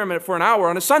just hear him for an hour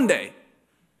on a Sunday.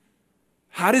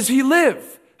 How does he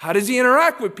live? How does he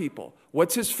interact with people?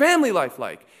 What's his family life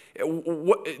like?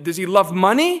 Does he love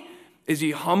money? Is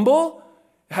he humble?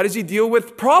 How does he deal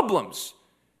with problems?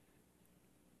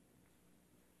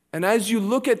 And as you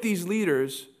look at these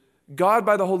leaders, God,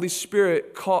 by the Holy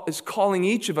Spirit, is calling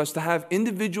each of us to have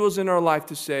individuals in our life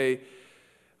to say,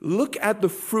 look at the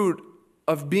fruit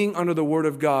of being under the Word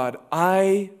of God.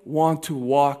 I want to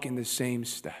walk in the same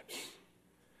steps.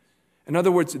 In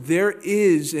other words, there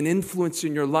is an influence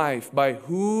in your life by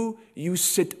who you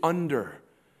sit under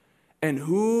and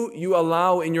who you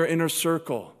allow in your inner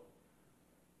circle.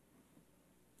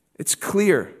 It's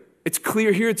clear. It's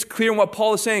clear here. It's clear in what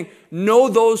Paul is saying. Know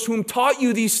those whom taught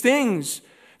you these things.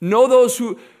 Know those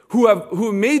who have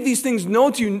made these things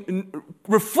known to you.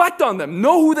 Reflect on them.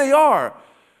 Know who they are.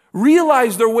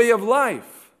 Realize their way of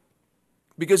life.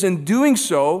 Because in doing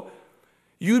so,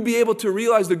 you'd be able to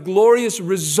realize the glorious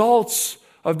results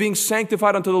of being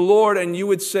sanctified unto the Lord, and you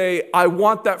would say, I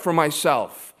want that for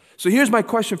myself. So here's my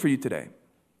question for you today.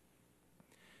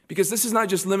 Because this is not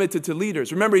just limited to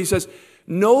leaders. Remember, he says,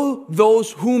 know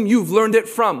those whom you've learned it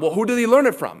from. Well, who did he learn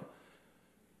it from?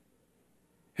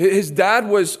 His dad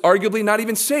was arguably not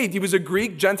even saved. He was a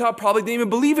Greek, Gentile, probably didn't even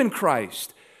believe in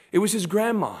Christ. It was his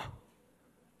grandma,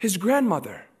 his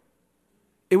grandmother.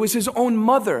 It was his own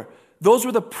mother. Those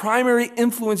were the primary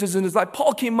influences in his life.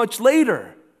 Paul came much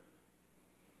later.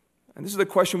 And this is the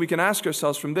question we can ask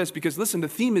ourselves from this, because listen, the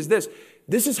theme is this.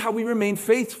 This is how we remain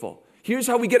faithful. Here's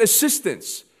how we get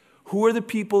assistance. Who are the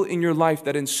people in your life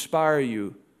that inspire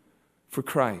you for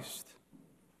Christ?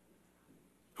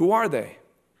 Who are they?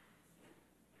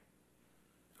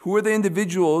 Who are the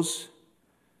individuals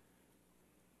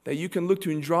that you can look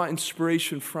to and draw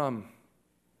inspiration from?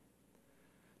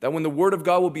 That when the Word of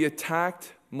God will be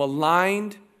attacked,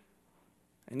 maligned,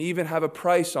 and even have a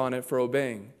price on it for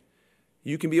obeying,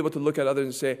 you can be able to look at others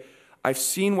and say, I've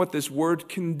seen what this Word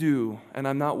can do, and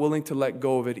I'm not willing to let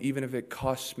go of it, even if it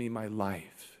costs me my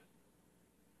life.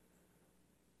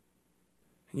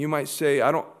 And you might say,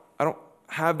 I don't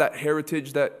have that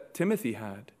heritage that Timothy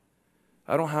had.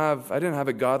 I didn't have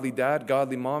a godly dad,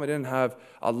 godly mom. I didn't have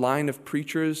a line of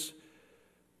preachers.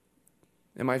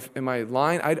 In my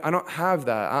line, I don't have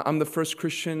that. I'm the first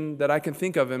Christian that I can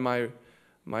think of in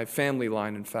my family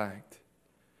line, in fact.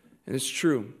 And it's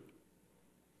true.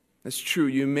 It's true.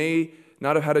 You may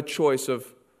not have had a choice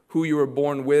of who you were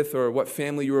born with or what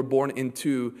family you were born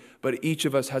into, but each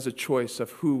of us has a choice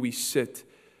of who we sit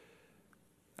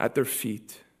at their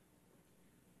feet.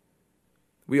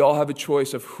 We all have a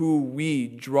choice of who we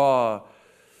draw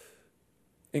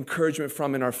encouragement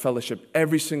from in our fellowship.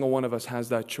 Every single one of us has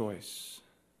that choice.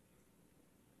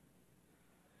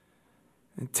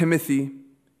 And Timothy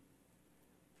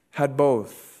had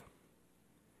both.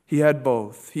 He had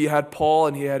both. He had Paul,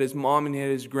 and he had his mom, and he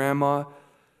had his grandma.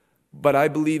 But I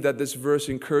believe that this verse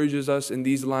encourages us in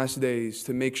these last days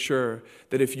to make sure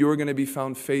that if you're going to be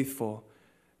found faithful,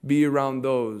 be around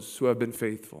those who have been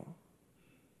faithful.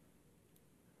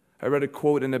 I read a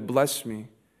quote and it blessed me.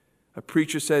 A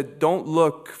preacher said, don't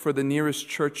look for the nearest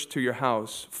church to your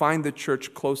house. Find the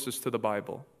church closest to the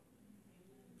Bible.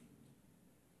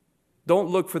 Don't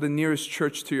look for the nearest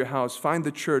church to your house. Find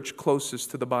the church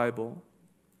closest to the Bible.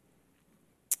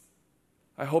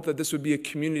 I hope that this would be a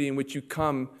community in which you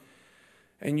come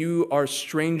and you are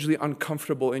strangely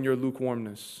uncomfortable in your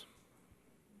lukewarmness.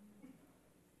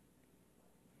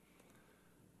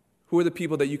 Who are the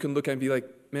people that you can look at and be like,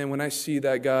 man, when I see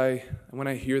that guy and when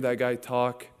I hear that guy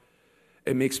talk,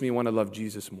 it makes me want to love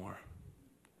Jesus more.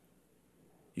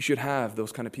 You should have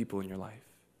those kind of people in your life.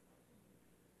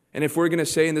 And if we're going to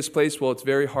say in this place, well, it's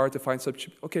very hard to find such,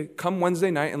 okay, come Wednesday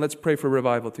night and let's pray for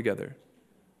revival together.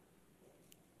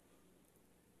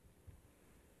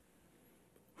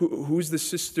 Who's the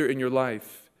sister in your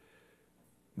life?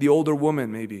 The older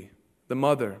woman, maybe. The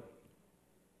mother.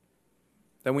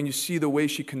 That when you see the way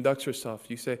she conducts herself,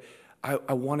 you say,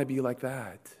 I want to be like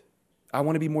that. I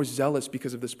want to be more zealous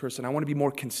because of this person. I want to be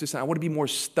more consistent. I want to be more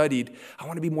studied. I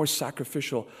want to be more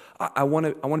sacrificial. I want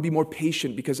to be more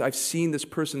patient because I've seen this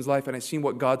person's life and I've seen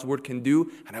what God's word can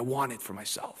do, and I want it for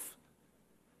myself.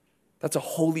 That's a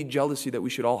holy jealousy that we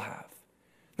should all have.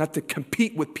 Not to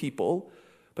compete with people,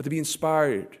 but to be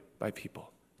inspired by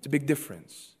people. It's a big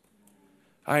difference.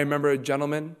 I remember a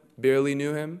gentleman, barely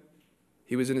knew him.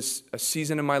 He was in a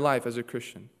season in my life as a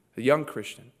Christian, a young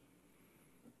Christian.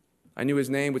 I knew his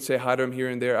name, would say hi to him here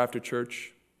and there after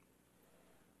church.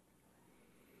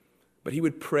 But he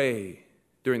would pray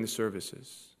during the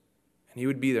services. And he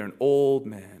would be there, an old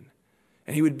man.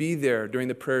 And he would be there during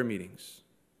the prayer meetings.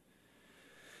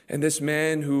 And this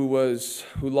man who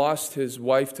lost his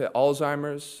wife to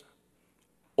Alzheimer's,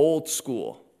 old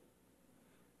school,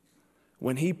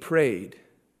 when he prayed,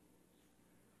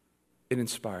 it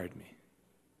inspired me.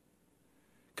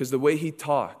 Because the way he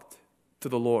talked to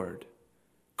the Lord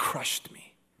crushed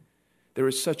me. There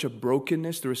was such a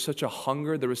brokenness, there was such a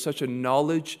hunger, there was such a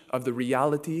knowledge of the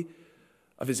reality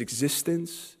of his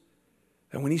existence.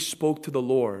 And when he spoke to the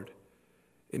Lord,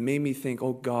 it made me think,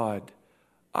 oh God,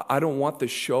 I don't want the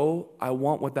show, I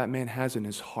want what that man has in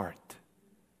his heart.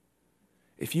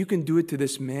 If you can do it to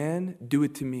this man, do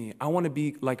it to me. I want to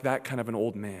be like that kind of an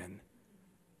old man.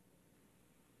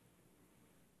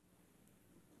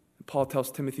 Paul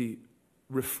tells Timothy,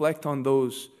 reflect on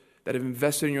those that have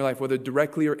invested in your life, whether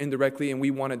directly or indirectly, and we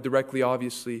want it directly,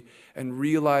 obviously, and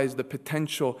realize the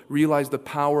potential, realize the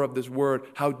power of this word.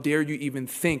 How dare you even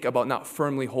think about not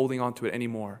firmly holding on to it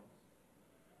anymore?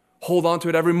 Hold on to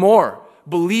it ever more.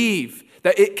 Believe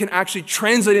that it can actually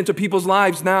translate into people's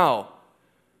lives now.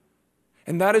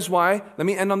 And that is why, let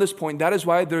me end on this point, that is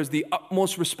why there's the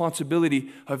utmost responsibility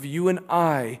of you and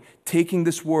I taking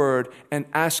this word and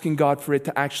asking God for it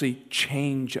to actually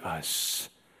change us.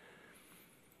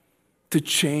 To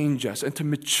change us and to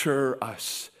mature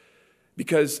us.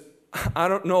 Because I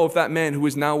don't know if that man who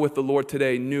is now with the Lord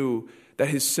today knew that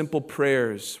his simple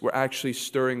prayers were actually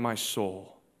stirring my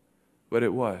soul. But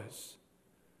it was.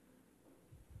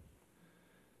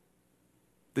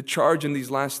 The charge in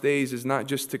these last days is not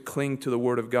just to cling to the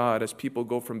Word of God as people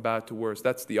go from bad to worse.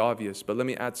 That's the obvious. But let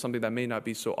me add something that may not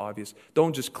be so obvious.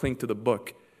 Don't just cling to the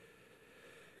book.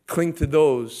 Cling to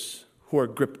those who are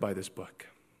gripped by this book.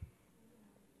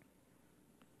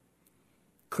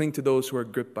 Cling to those who are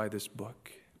gripped by this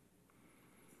book.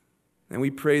 And we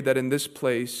pray that in this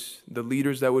place, the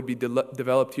leaders that would be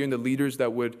developed here and the leaders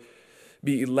that would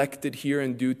be elected here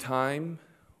in due time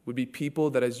would be people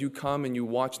that as you come and you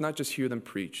watch, not just hear them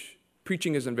preach.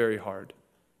 Preaching isn't very hard.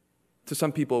 To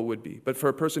some people it would be. But for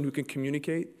a person who can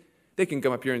communicate, they can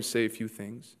come up here and say a few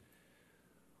things.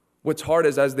 What's hard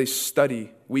is as they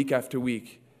study week after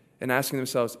week and asking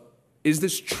themselves, is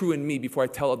this true in me before I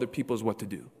tell other people what to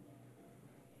do?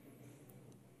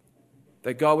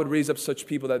 That God would raise up such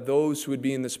people that those who would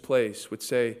be in this place would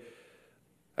say,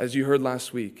 as you heard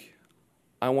last week,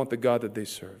 I want the God that they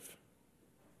serve.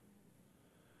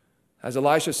 As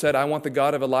Elisha said, I want the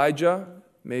God of Elijah.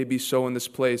 May it be so in this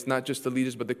place, not just the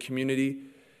leaders, but the community.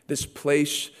 This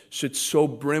place should so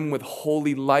brim with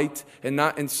holy light, and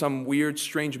not in some weird,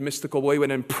 strange, mystical way, but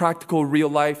in practical, real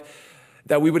life,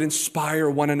 that we would inspire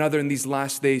one another in these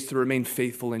last days to remain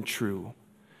faithful and true.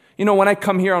 You know, when I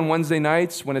come here on Wednesday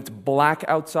nights, when it's black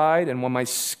outside and when my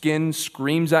skin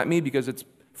screams at me because it's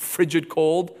frigid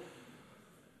cold,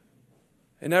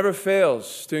 it never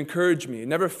fails to encourage me. It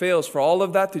never fails for all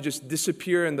of that to just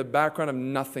disappear in the background of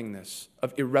nothingness,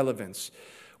 of irrelevance,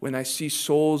 when I see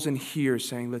souls in here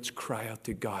saying, let's cry out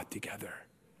to God together.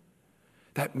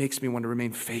 That makes me want to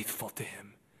remain faithful to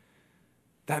Him.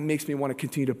 That makes me want to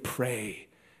continue to pray.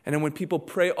 And then when people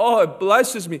pray, oh, it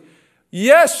blesses me.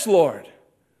 Yes, Lord.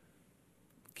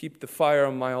 Keep the fire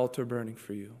on my altar burning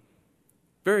for you.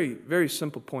 Very, very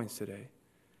simple points today.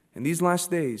 In these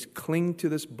last days, cling to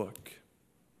this book.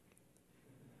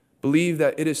 Believe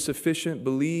that it is sufficient.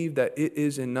 Believe that it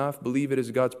is enough. Believe it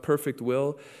is God's perfect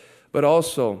will. But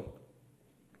also,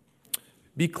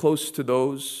 be close to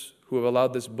those who have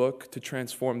allowed this book to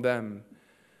transform them.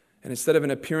 And instead of an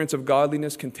appearance of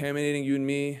godliness contaminating you and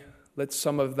me, let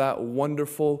some of that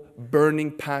wonderful,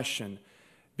 burning passion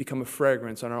become a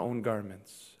fragrance on our own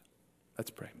garments.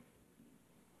 Let's pray.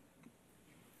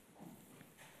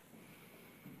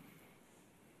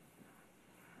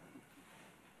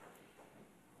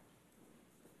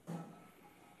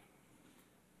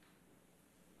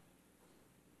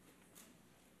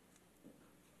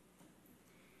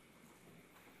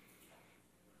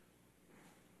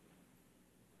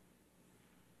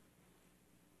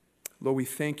 Lord, we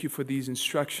thank you for these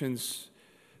instructions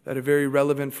that are very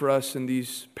relevant for us in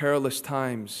these perilous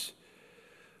times.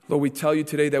 Lord, we tell you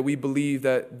today that we believe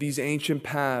that these ancient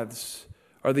paths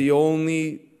are the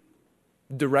only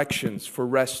directions for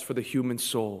rest for the human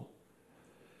soul.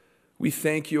 We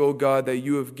thank you, O God, that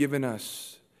you have given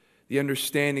us the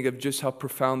understanding of just how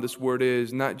profound this word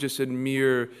is, not just in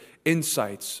mere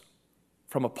insights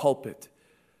from a pulpit,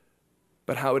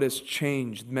 but how it has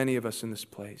changed many of us in this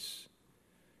place.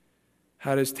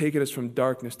 How it has taken us from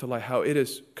darkness to light, how it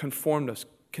has conformed us,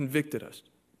 convicted us,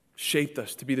 shaped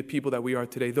us to be the people that we are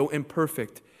today, though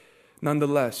imperfect,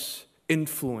 nonetheless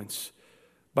influenced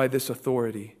by this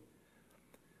authority.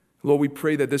 Lord, we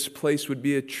pray that this place would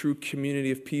be a true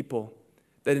community of people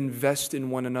that invest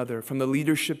in one another from the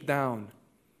leadership down,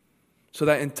 so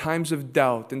that in times of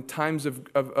doubt, in times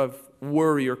of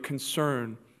worry or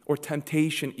concern or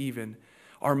temptation even,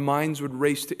 our minds would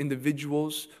race to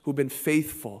individuals who've been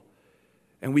faithful,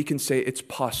 and we can say, it's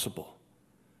possible.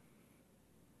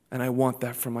 And I want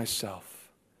that for myself.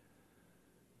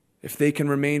 If they can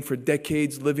remain for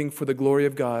decades living for the glory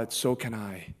of God, so can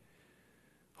I.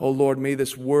 Oh Lord, may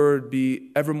this word be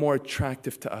ever more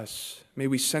attractive to us. May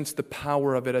we sense the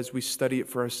power of it as we study it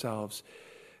for ourselves.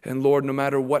 And Lord, no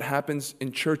matter what happens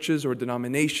in churches or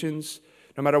denominations,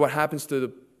 no matter what happens to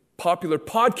the popular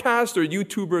podcasts or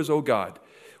YouTubers, oh God,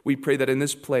 we pray that in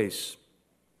this place,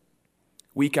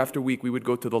 week after week, we would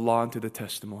go to the law and to the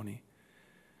testimony.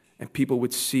 And people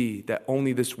would see that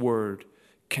only this word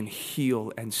can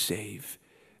heal and save.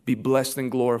 Be blessed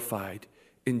and glorified.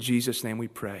 In Jesus' name we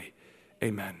pray.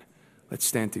 Amen. Let's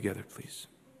stand together, please.